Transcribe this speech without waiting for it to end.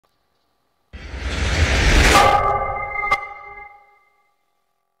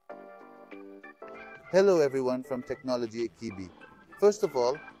Hello everyone from Technology Akibi. First of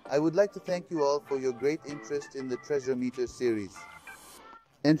all, I would like to thank you all for your great interest in the Treasure Meter series.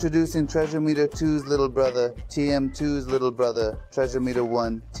 Introducing Treasure Meter 2's little brother, TM-2's little brother, Treasure Meter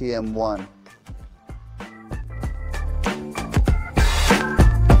 1, TM-1.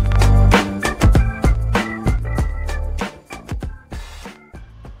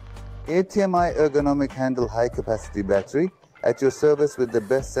 ATMI ergonomic handle high capacity battery at your service with the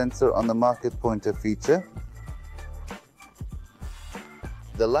best sensor on the market pointer feature.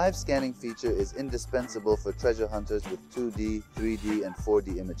 The live scanning feature is indispensable for treasure hunters with 2D, 3D and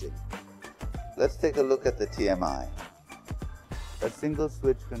 4D imaging. Let's take a look at the TMI. A single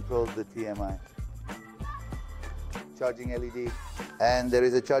switch controls the TMI. Charging LED, and there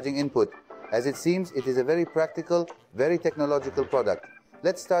is a charging input. As it seems, it is a very practical, very technological product.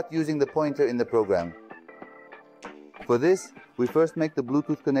 Let's start using the pointer in the program. For this, we first make the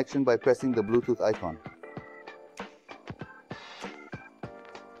Bluetooth connection by pressing the Bluetooth icon.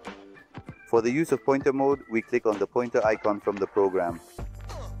 For the use of pointer mode, we click on the pointer icon from the program.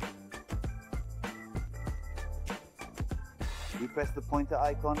 We press the pointer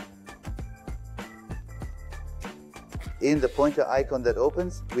icon. In the pointer icon that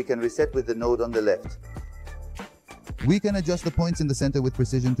opens, we can reset with the node on the left. We can adjust the points in the center with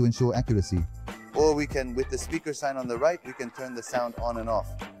precision to ensure accuracy. Or we can, with the speaker sign on the right, we can turn the sound on and off.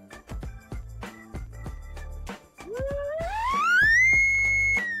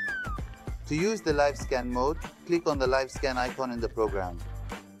 To use the live scan mode, click on the live scan icon in the program.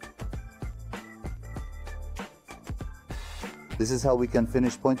 This is how we can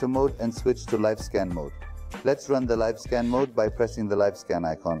finish pointer mode and switch to live scan mode. Let's run the live scan mode by pressing the live scan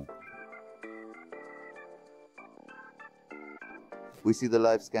icon. We see the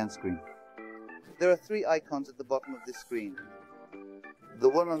live scan screen. There are three icons at the bottom of this screen. The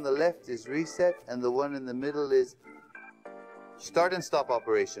one on the left is reset and the one in the middle is start and stop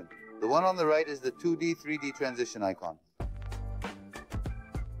operation. The one on the right is the 2D, 3D transition icon.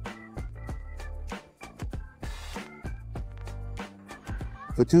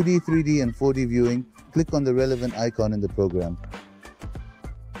 For 2D, 3D and 4D viewing, click on the relevant icon in the program.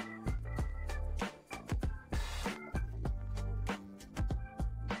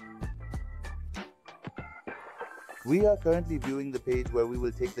 We are currently viewing the page where we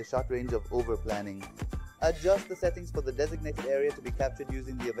will take the shot range of over-planning. Adjust the settings for the designated area to be captured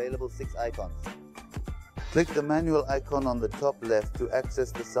using the available 6 icons. Click the manual icon on the top left to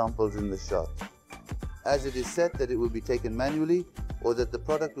access the samples in the shot. As it is set that it will be taken manually or that the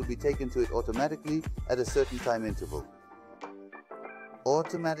product will be taken to it automatically at a certain time interval.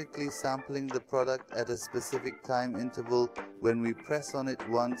 Automatically sampling the product at a specific time interval when we press on it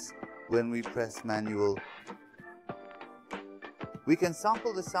once, when we press manual. We can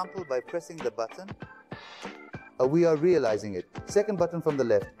sample the sample by pressing the button. We are realizing it. Second button from the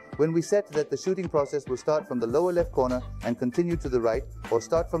left. When we set that the shooting process will start from the lower left corner and continue to the right, or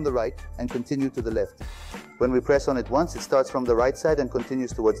start from the right and continue to the left. When we press on it once, it starts from the right side and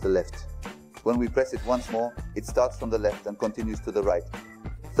continues towards the left. When we press it once more, it starts from the left and continues to the right.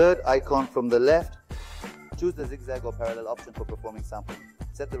 Third icon from the left. Choose the zigzag or parallel option for performing sampling.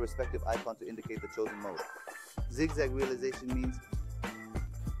 Set the respective icon to indicate the chosen mode. Zigzag realization means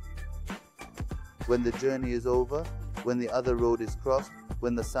when the journey is over, when the other road is crossed,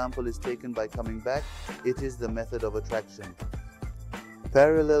 when the sample is taken by coming back, it is the method of attraction.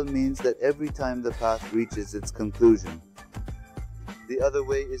 Parallel means that every time the path reaches its conclusion. The other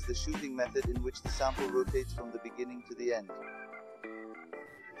way is the shooting method in which the sample rotates from the beginning to the end.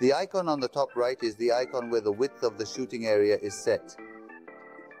 The icon on the top right is the icon where the width of the shooting area is set.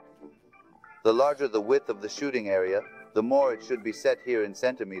 The larger the width of the shooting area, the more it should be set here in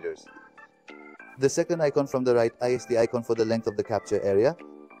centimeters. The second icon from the right is the icon for the length of the capture area.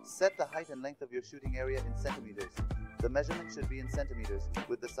 Set the height and length of your shooting area in centimeters. The measurement should be in centimeters,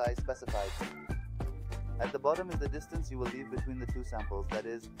 with the size specified. At the bottom is the distance you will leave between the two samples, that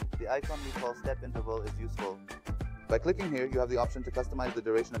is, the icon we call step interval is useful. By clicking here, you have the option to customize the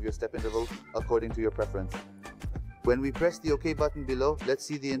duration of your step interval according to your preference. When we press the OK button below, let's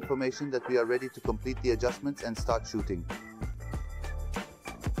see the information that we are ready to complete the adjustments and start shooting.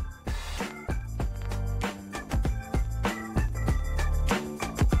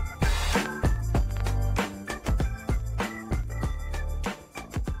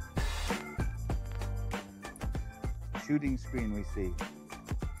 Shooting screen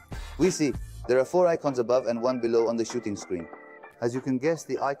we see there are 4 icons above and 1 below on the shooting screen. As you can guess,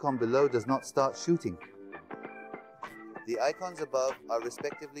 the icon below does not start shooting. The icons above are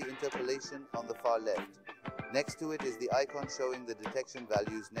respectively interpolation on the far left. Next to it is the icon showing the detection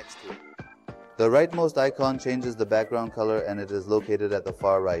values next to it. The rightmost icon changes the background color and it is located at the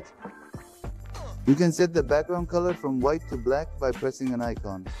far right. You can set the background color from white to black by pressing an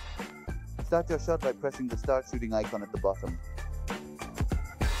icon. Start your shot by pressing the start shooting icon at the bottom.